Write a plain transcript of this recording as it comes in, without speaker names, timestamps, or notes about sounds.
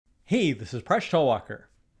Hey, this is Presh Talwalkar.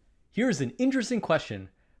 Here's an interesting question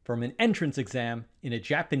from an entrance exam in a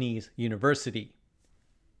Japanese university.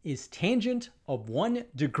 Is tangent of 1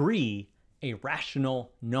 degree a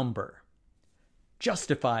rational number?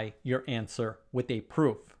 Justify your answer with a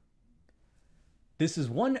proof. This is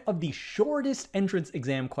one of the shortest entrance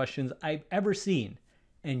exam questions I've ever seen,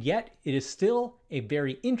 and yet it is still a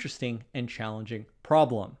very interesting and challenging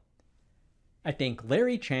problem. I thank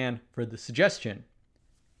Larry Chan for the suggestion.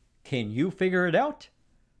 Can you figure it out?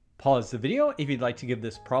 Pause the video if you'd like to give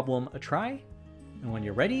this problem a try, and when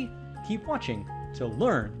you're ready, keep watching to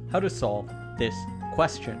learn how to solve this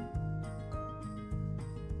question.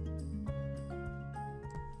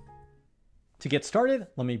 To get started,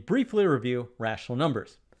 let me briefly review rational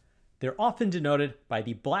numbers. They're often denoted by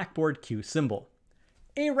the Blackboard Q symbol.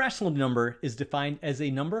 A rational number is defined as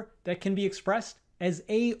a number that can be expressed as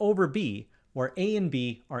a over b, where a and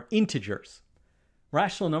b are integers.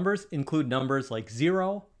 Rational numbers include numbers like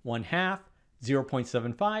 0, 1/2,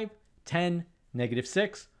 0.75, 10,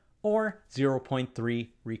 -6, or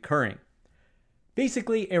 0.3 recurring.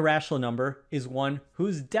 Basically, a rational number is one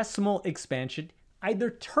whose decimal expansion either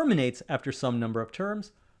terminates after some number of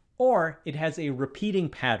terms, or it has a repeating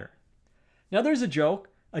pattern. Now there's a joke.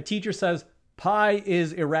 A teacher says pi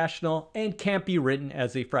is irrational and can't be written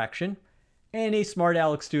as a fraction, and a smart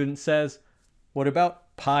aleck student says, what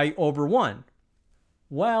about pi over 1?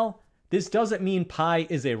 Well, this doesn't mean pi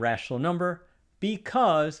is a rational number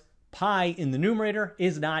because pi in the numerator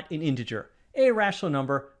is not an integer. A rational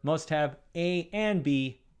number must have a and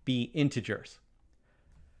b be integers.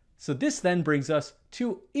 So this then brings us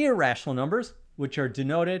to irrational numbers, which are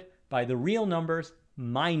denoted by the real numbers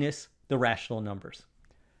minus the rational numbers.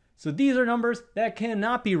 So these are numbers that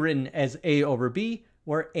cannot be written as a over b,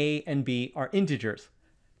 where a and b are integers.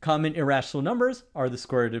 Common irrational numbers are the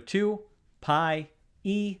square root of 2, pi,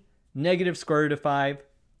 e, negative square root of 5,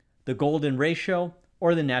 the golden ratio,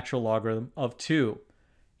 or the natural logarithm of 2.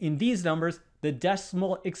 In these numbers, the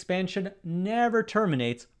decimal expansion never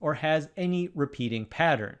terminates or has any repeating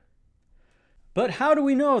pattern. But how do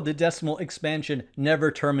we know the decimal expansion never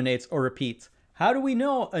terminates or repeats? How do we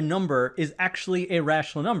know a number is actually a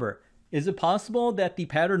rational number? Is it possible that the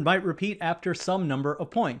pattern might repeat after some number of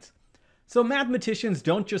points? So mathematicians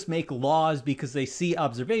don't just make laws because they see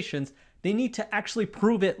observations, they need to actually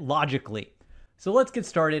prove it logically. So let's get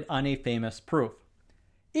started on a famous proof.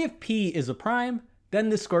 If p is a prime, then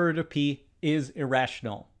the square root of p is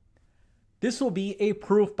irrational. This will be a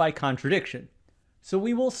proof by contradiction. So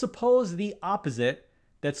we will suppose the opposite,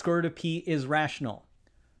 that square root of p is rational.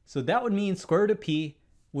 So that would mean square root of p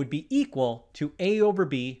would be equal to a over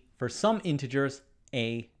b for some integers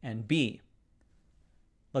a and b.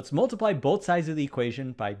 Let's multiply both sides of the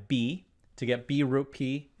equation by b to get b root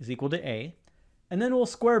p is equal to a, and then we'll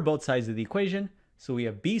square both sides of the equation, so we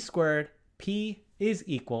have b squared, p is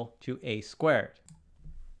equal to a squared.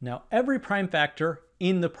 Now every prime factor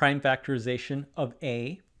in the prime factorization of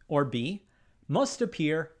a or b must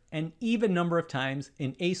appear an even number of times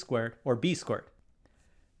in a squared or b squared.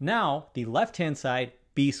 Now the left-hand side,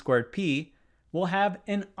 b squared p, will have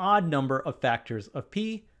an odd number of factors of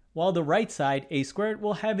p, while the right side, a squared,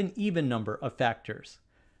 will have an even number of factors.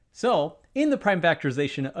 So, in the prime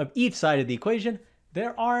factorization of each side of the equation,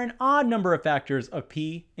 there are an odd number of factors of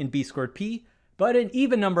p in b squared p, but an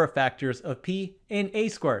even number of factors of p in a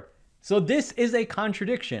squared. So this is a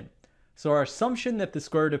contradiction. So our assumption that the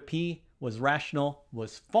square root of p was rational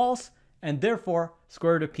was false, and therefore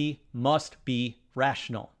square root of p must be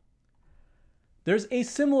rational. There's a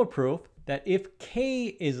similar proof that if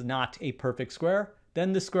k is not a perfect square,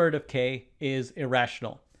 then the square root of k is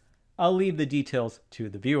irrational. I'll leave the details to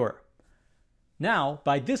the viewer. Now,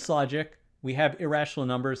 by this logic, we have irrational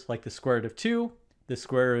numbers like the square root of 2, the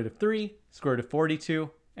square root of 3, square root of 42,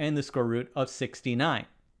 and the square root of 69.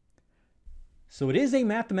 So it is a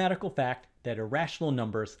mathematical fact that irrational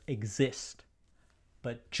numbers exist.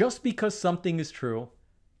 But just because something is true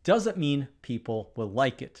doesn't mean people will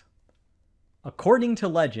like it. According to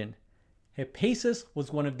legend, Hippasus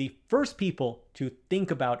was one of the first people to think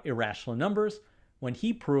about irrational numbers when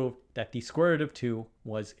he proved that the square root of 2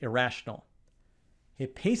 was irrational.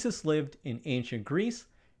 Hippasus lived in ancient Greece,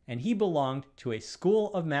 and he belonged to a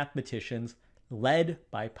school of mathematicians led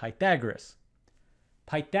by Pythagoras.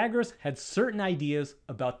 Pythagoras had certain ideas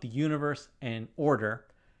about the universe and order,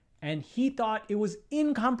 and he thought it was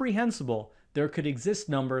incomprehensible there could exist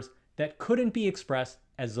numbers that couldn't be expressed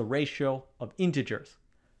as the ratio of integers.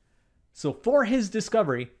 So for his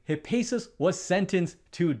discovery, Hippasus was sentenced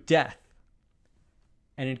to death.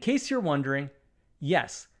 And in case you're wondering,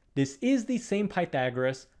 yes, this is the same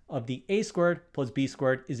Pythagoras of the a squared plus b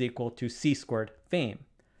squared is equal to c squared fame.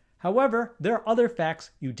 However, there are other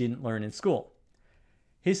facts you didn't learn in school.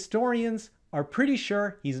 Historians are pretty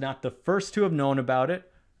sure he's not the first to have known about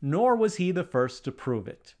it, nor was he the first to prove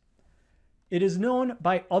it. It is known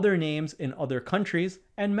by other names in other countries,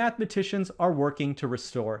 and mathematicians are working to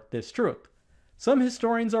restore this truth. Some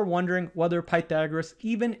historians are wondering whether Pythagoras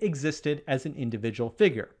even existed as an individual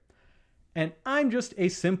figure. And I'm just a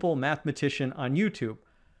simple mathematician on YouTube,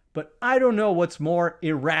 but I don't know what's more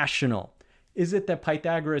irrational. Is it that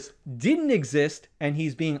Pythagoras didn't exist and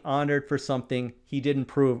he's being honored for something he didn't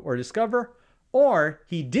prove or discover? Or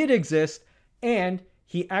he did exist and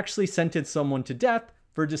he actually sentenced someone to death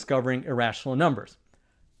for discovering irrational numbers?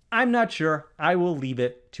 I'm not sure. I will leave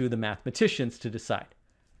it to the mathematicians to decide.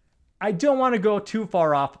 I don't want to go too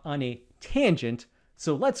far off on a tangent,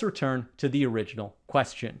 so let's return to the original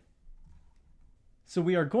question. So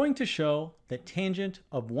we are going to show that tangent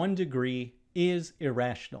of 1 degree is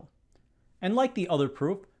irrational. And like the other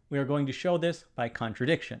proof, we are going to show this by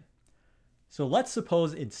contradiction. So let's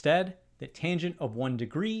suppose instead that tangent of 1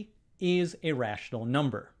 degree is a rational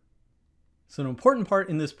number. So an important part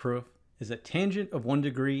in this proof is that tangent of 1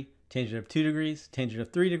 degree, tangent of 2 degrees, tangent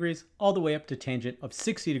of 3 degrees, all the way up to tangent of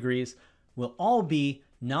 60 degrees will all be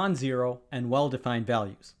non-zero and well-defined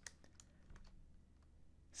values.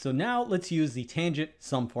 So now let's use the tangent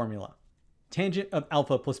sum formula. Tangent of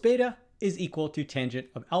alpha plus beta is equal to tangent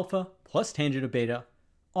of alpha plus tangent of beta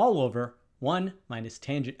all over 1 minus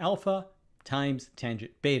tangent alpha times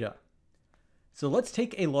tangent beta. So let's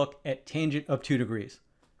take a look at tangent of 2 degrees.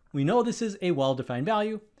 We know this is a well-defined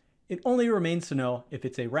value. It only remains to know if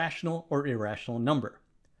it's a rational or irrational number.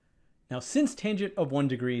 Now, since tangent of 1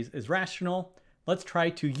 degree is rational, let's try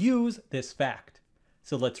to use this fact.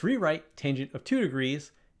 So let's rewrite tangent of 2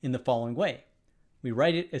 degrees in the following way. We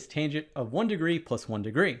write it as tangent of 1 degree plus 1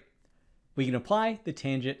 degree. We can apply the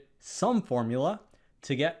tangent sum formula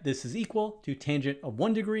to get this is equal to tangent of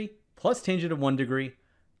 1 degree plus tangent of 1 degree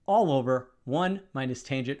all over 1 minus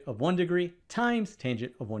tangent of 1 degree times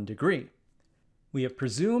tangent of 1 degree. We have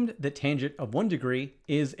presumed that tangent of 1 degree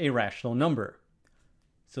is a rational number.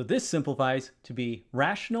 So this simplifies to be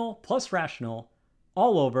rational plus rational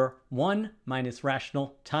all over 1 minus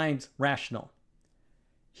rational times rational.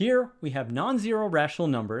 Here we have non-zero rational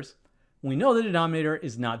numbers. We know the denominator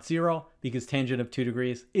is not 0 because tangent of 2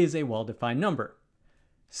 degrees is a well-defined number.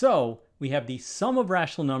 So we have the sum of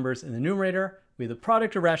rational numbers in the numerator, we have the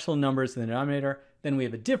product of rational numbers in the denominator, then we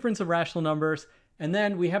have a difference of rational numbers, and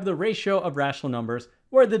then we have the ratio of rational numbers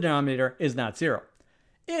where the denominator is not 0.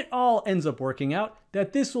 It all ends up working out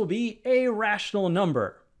that this will be a rational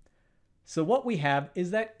number. So what we have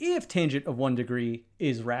is that if tangent of 1 degree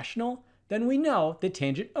is rational, then we know that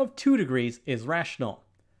tangent of 2 degrees is rational.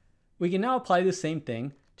 We can now apply the same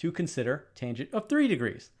thing to consider tangent of 3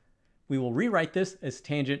 degrees. We will rewrite this as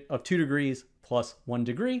tangent of 2 degrees plus 1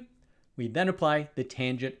 degree. We then apply the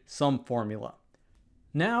tangent sum formula.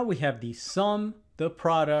 Now we have the sum, the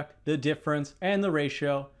product, the difference, and the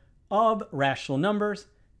ratio of rational numbers,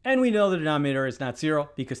 and we know the denominator is not 0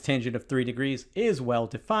 because tangent of 3 degrees is well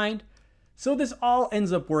defined. So this all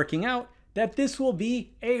ends up working out that this will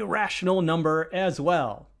be a rational number as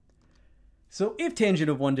well. So if tangent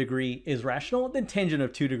of 1 degree is rational, then tangent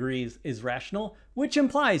of 2 degrees is rational, which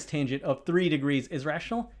implies tangent of 3 degrees is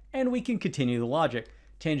rational, and we can continue the logic.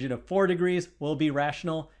 Tangent of 4 degrees will be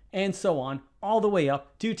rational, and so on, all the way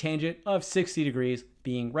up to tangent of 60 degrees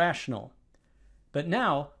being rational. But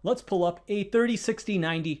now, let's pull up a 30, 60,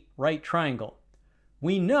 90 right triangle.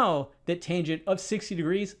 We know that tangent of 60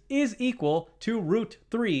 degrees is equal to root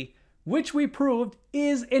 3, which we proved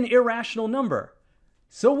is an irrational number.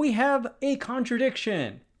 So we have a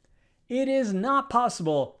contradiction. It is not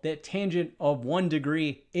possible that tangent of 1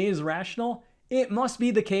 degree is rational. It must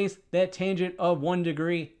be the case that tangent of 1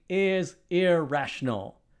 degree is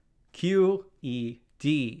irrational.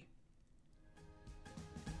 QED.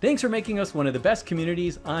 Thanks for making us one of the best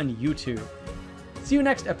communities on YouTube. See you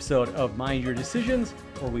next episode of Mind Your Decisions,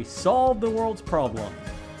 where we solve the world's problems,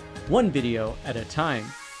 one video at a time.